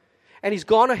you. And He's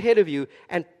gone ahead of you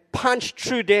and punched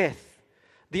through death,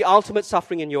 the ultimate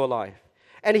suffering in your life.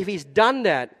 And if He's done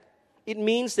that, it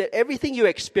means that everything you're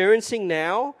experiencing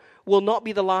now will not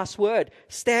be the last word.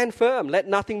 Stand firm. Let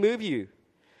nothing move you.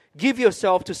 Give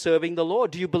yourself to serving the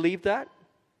Lord. Do you believe that?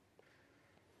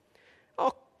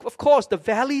 Oh, of course, the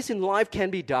valleys in life can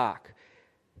be dark.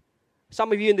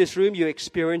 Some of you in this room, you're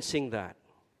experiencing that.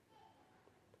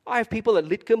 I have people at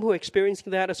Lidcombe who are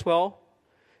experiencing that as well.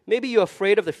 Maybe you're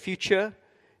afraid of the future.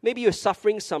 Maybe you're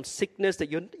suffering some sickness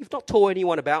that you've not told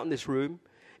anyone about in this room.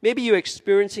 Maybe you're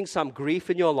experiencing some grief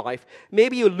in your life.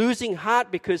 Maybe you're losing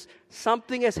heart because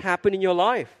something has happened in your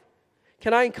life.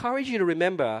 Can I encourage you to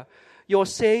remember, your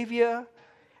Savior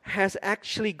has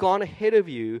actually gone ahead of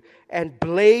you and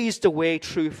blazed the way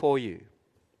through for you.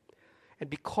 And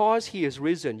because He is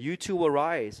risen, you too will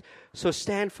rise. So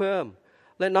stand firm.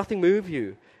 Let nothing move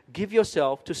you. Give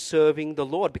yourself to serving the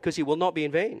Lord because He will not be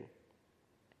in vain.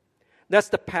 That's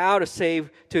the power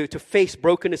to face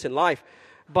brokenness in life.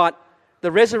 But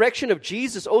the resurrection of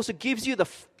Jesus also gives you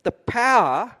the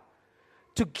power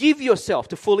to give yourself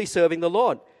to fully serving the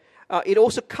Lord. It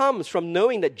also comes from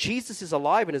knowing that Jesus is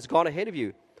alive and has gone ahead of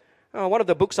you. One of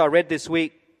the books I read this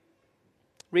week,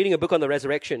 reading a book on the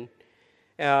resurrection,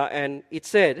 and it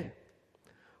said,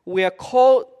 we are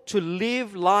called to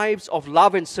live lives of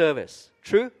love and service.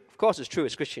 True? Of course it's true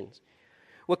as Christians.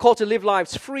 We're called to live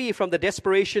lives free from the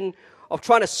desperation of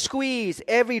trying to squeeze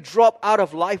every drop out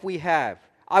of life we have.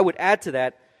 I would add to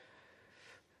that,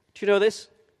 do you know this?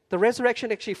 The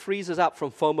resurrection actually frees us up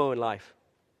from FOMO in life.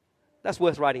 That's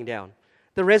worth writing down.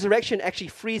 The resurrection actually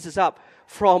frees us up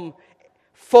from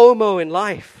FOMO in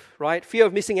life, right? Fear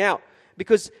of missing out.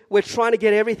 Because we're trying to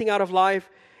get everything out of life.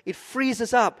 It frees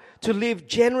us up to live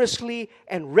generously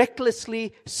and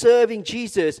recklessly serving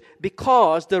Jesus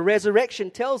because the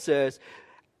resurrection tells us,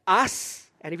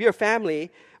 and if you're a family,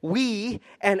 we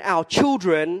and our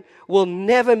children will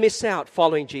never miss out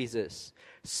following Jesus.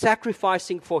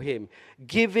 sacrificing for Him,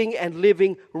 giving and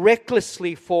living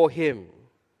recklessly for Him.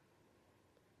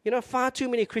 You know, far too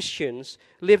many Christians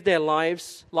live their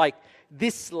lives like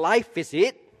this life is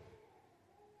it,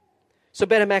 so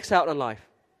better max out on life.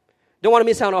 Don't want to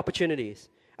miss out on opportunities.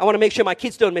 I want to make sure my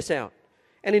kids don't miss out.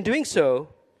 And in doing so,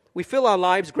 we fill our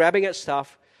lives grabbing at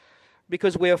stuff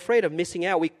because we're afraid of missing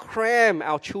out. We cram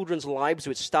our children's lives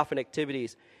with stuff and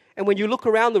activities. And when you look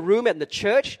around the room at the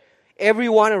church,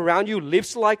 everyone around you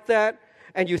lives like that.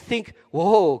 And you think,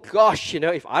 whoa, gosh, you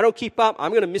know, if I don't keep up,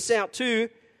 I'm going to miss out too.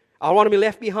 I want to be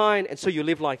left behind. And so you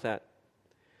live like that.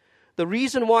 The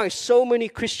reason why so many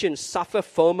Christians suffer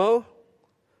FOMO,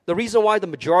 the reason why the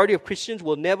majority of Christians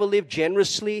will never live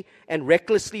generously and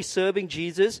recklessly serving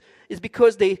Jesus is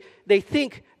because they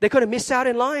think they're going to miss out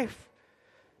in life.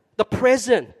 The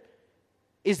present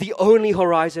is the only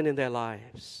horizon in their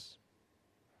lives.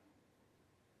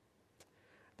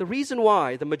 The reason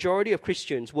why the majority of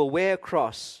Christians will wear a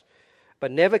cross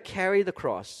but never carry the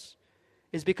cross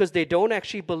is because they don't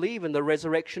actually believe in the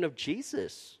resurrection of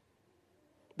Jesus.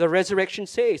 The resurrection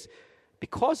says,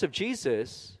 because of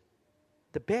Jesus,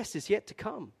 the best is yet to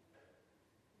come.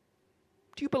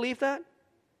 Do you believe that?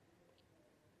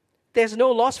 There's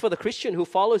no loss for the Christian who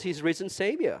follows his risen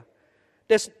Savior.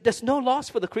 There's no loss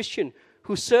for the Christian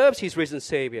who serves his risen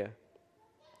Savior.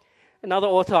 Another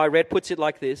author I read puts it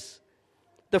like this: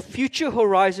 the future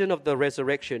horizon of the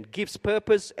resurrection gives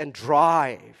purpose and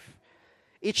drive.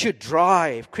 It should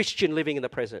drive Christian living in the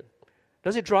present.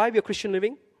 Does it drive your Christian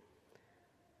living?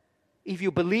 If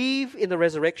you believe in the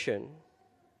resurrection,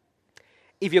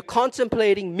 if you're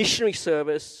contemplating missionary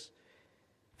service,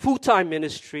 full-time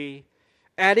ministry,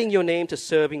 adding your name to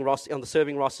on the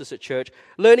serving rosters at church,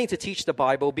 learning to teach the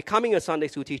Bible, becoming a Sunday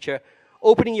school teacher,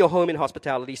 opening your home in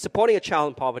hospitality, supporting a child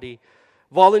in poverty,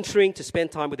 volunteering to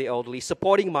spend time with the elderly,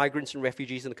 supporting migrants and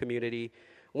refugees in the community,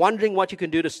 wondering what you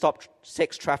can do to stop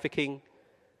sex trafficking,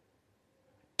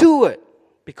 do it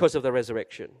because of the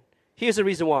resurrection. Here's the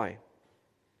reason why.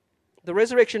 The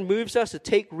resurrection moves us to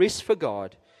take risks for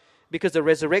God because the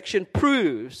resurrection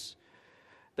proves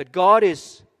that God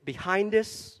is behind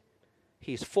us,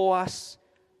 He is for us,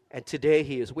 and today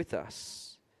He is with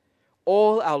us.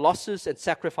 All our losses and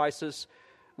sacrifices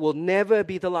will never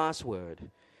be the last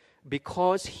word.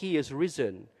 Because He is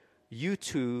risen, you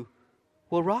too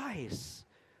will rise.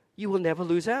 You will never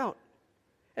lose out.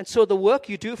 And so the work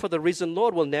you do for the risen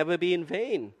Lord will never be in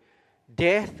vain.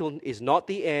 Death is not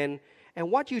the end, and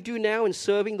what you do now in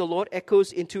serving the Lord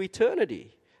echoes into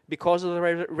eternity because of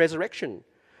the resurrection.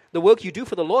 The work you do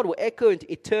for the Lord will echo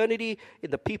into eternity in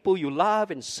the people you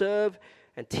love and serve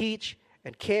and teach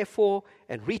and care for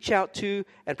and reach out to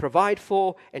and provide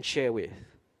for and share with.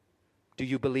 Do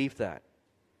you believe that?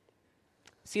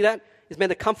 See that? It's meant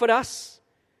to comfort us,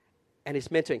 and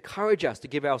it's meant to encourage us to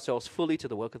give ourselves fully to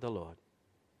the work of the Lord.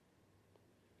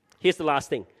 Here's the last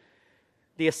thing.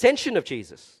 The ascension of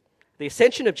Jesus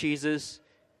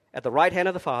at the right hand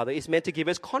of the Father is meant to give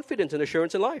us confidence and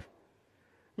assurance in life.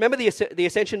 Remember, the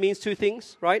ascension means two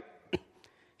things, right?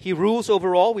 He rules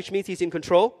over all, which means He's in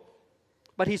control,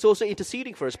 but He's also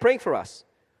interceding for us, praying for us.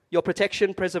 Your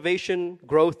protection, preservation,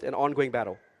 growth, and ongoing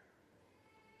battle.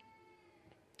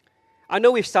 I know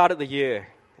we've started the year,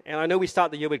 and I know we start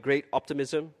the year with great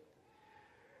optimism,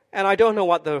 and I don't know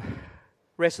what the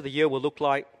rest of the year will look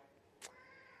like.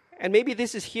 And maybe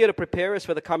this is here to prepare us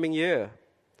for the coming year.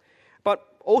 But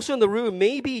also in the room,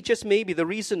 maybe, just maybe, the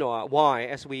reason why,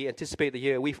 as we anticipate the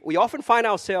year, we often find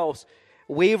ourselves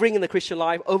wavering in the Christian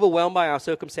life, overwhelmed by our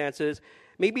circumstances.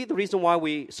 Maybe the reason why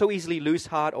we so easily lose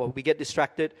heart or we get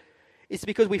distracted is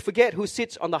because we forget who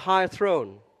sits on the higher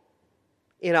throne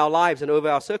in our lives and over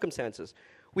our circumstances.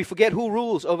 We forget who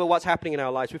rules over what's happening in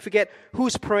our lives. We forget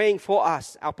who's praying for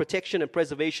us, our protection and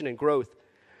preservation and growth.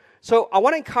 So I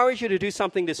want to encourage you to do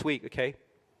something this week, okay?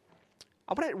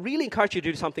 I want to really encourage you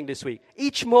to do something this week.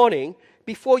 Each morning,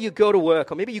 before you go to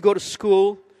work, or maybe you go to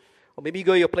school, or maybe you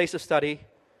go to your place of study,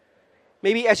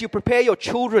 maybe as you prepare your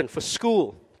children for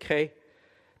school, okay?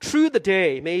 Through the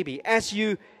day, maybe, as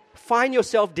you find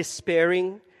yourself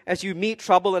despairing, as you meet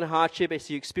trouble and hardship, as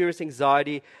you experience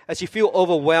anxiety, as you feel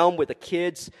overwhelmed with the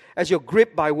kids, as you're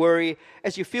gripped by worry,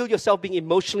 as you feel yourself being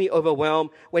emotionally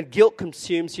overwhelmed, when guilt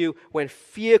consumes you, when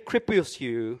fear cripples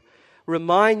you,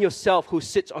 remind yourself who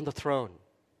sits on the throne.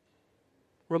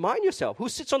 Remind yourself who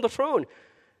sits on the throne.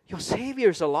 Your Savior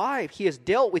is alive. He has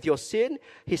dealt with your sin.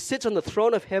 He sits on the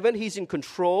throne of heaven. He's in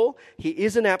control. He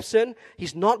isn't absent.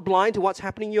 He's not blind to what's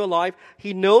happening in your life.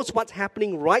 He knows what's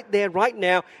happening right there, right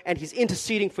now, and He's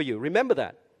interceding for you. Remember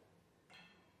that.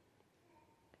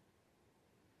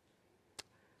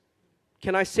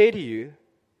 Can I say to you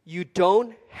You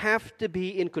don't have to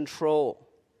be in control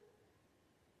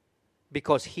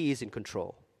because He is in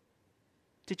control.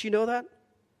 Did you know that?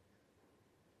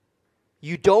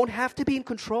 You don't have to be in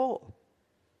control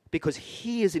because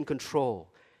He is in control.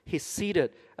 He's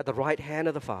seated at the right hand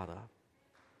of the Father.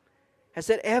 Has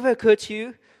that ever occurred to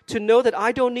you? To know that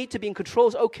I don't need to be in control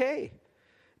is okay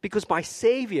because my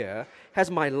Savior has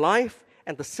my life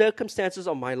and the circumstances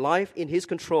of my life in His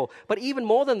control. But even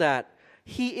more than that,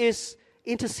 He is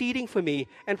interceding for me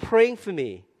and praying for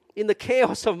me in the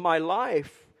chaos of my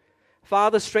life.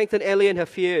 Father, strengthen Ellie in her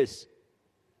fears.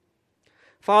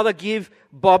 Father, give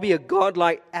Bobby a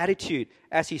godlike attitude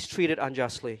as he's treated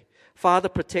unjustly. Father,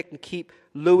 protect and keep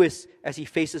Lewis as he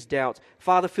faces doubts.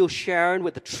 Father, fill Sharon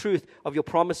with the truth of your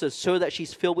promises so that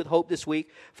she's filled with hope this week.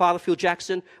 Father, fill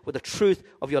Jackson with the truth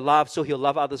of your love so he'll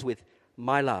love others with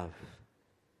my love.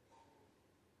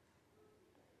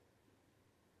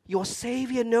 Your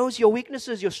Savior knows your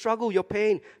weaknesses, your struggle, your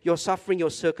pain, your suffering, your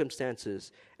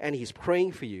circumstances, and He's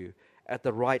praying for you at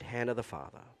the right hand of the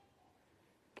Father.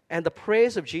 And the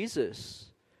prayers of Jesus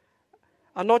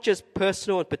are not just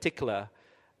personal and particular,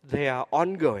 they are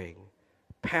ongoing,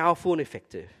 powerful and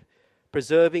effective,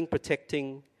 preserving,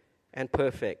 protecting, and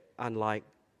perfect, unlike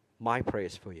my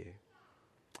prayers for you.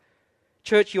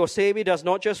 Church, your Savior does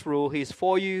not just rule, He is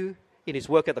for you in His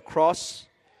work at the cross,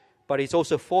 but He's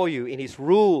also for you in His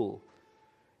rule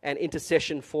and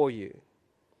intercession for you.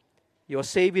 Your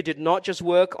Savior did not just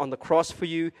work on the cross for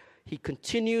you, He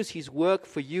continues His work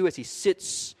for you as He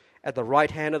sits at the right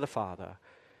hand of the Father.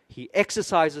 He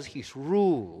exercises His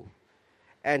rule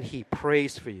and He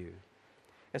prays for you.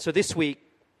 And so this week,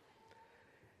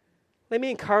 let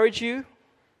me encourage you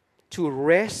to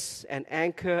rest and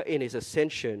anchor in His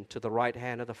ascension to the right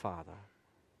hand of the Father.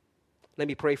 Let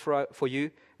me pray for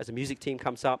you as the music team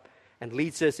comes up and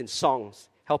leads us in songs,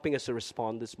 helping us to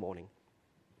respond this morning.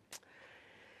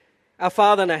 Our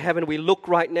Father in heaven, we look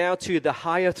right now to the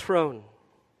higher throne.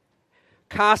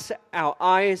 Cast our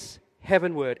eyes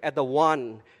heavenward at the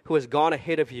one who has gone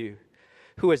ahead of you,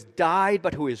 who has died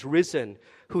but who is risen,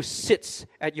 who sits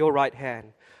at your right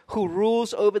hand, who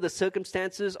rules over the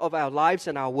circumstances of our lives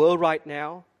and our world right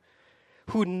now,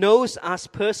 who knows us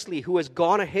personally, who has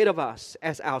gone ahead of us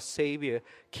as our Savior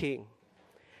King.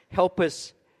 Help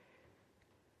us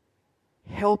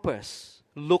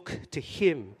look to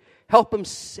Him. Help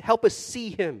us see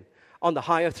Him on the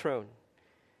higher throne.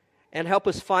 And help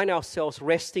us find ourselves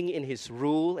resting in His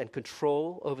rule and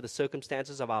control over the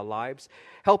circumstances of our lives.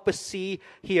 Help us see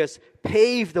He has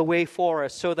paved the way for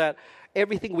us so that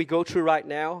everything we go through right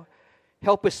now,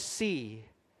 help us see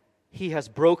He has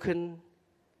broken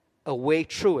a way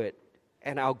through it,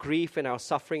 and our grief and our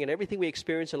suffering and everything we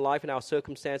experience in life and our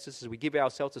circumstances as we give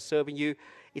ourselves to serving you,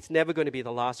 it's never going to be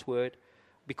the last word.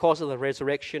 Because of the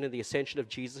resurrection and the ascension of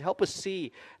Jesus, help us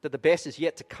see that the best is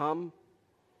yet to come.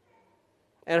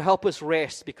 And help us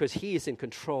rest because He is in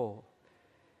control.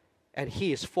 And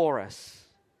He is for us,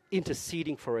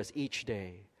 interceding for us each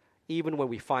day, even when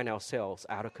we find ourselves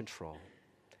out of control.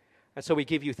 And so we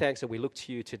give you thanks and we look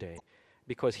to you today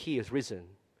because He is risen.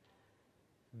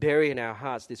 Bury in our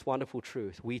hearts this wonderful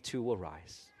truth. We too will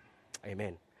rise.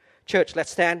 Amen. Church,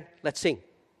 let's stand. Let's sing.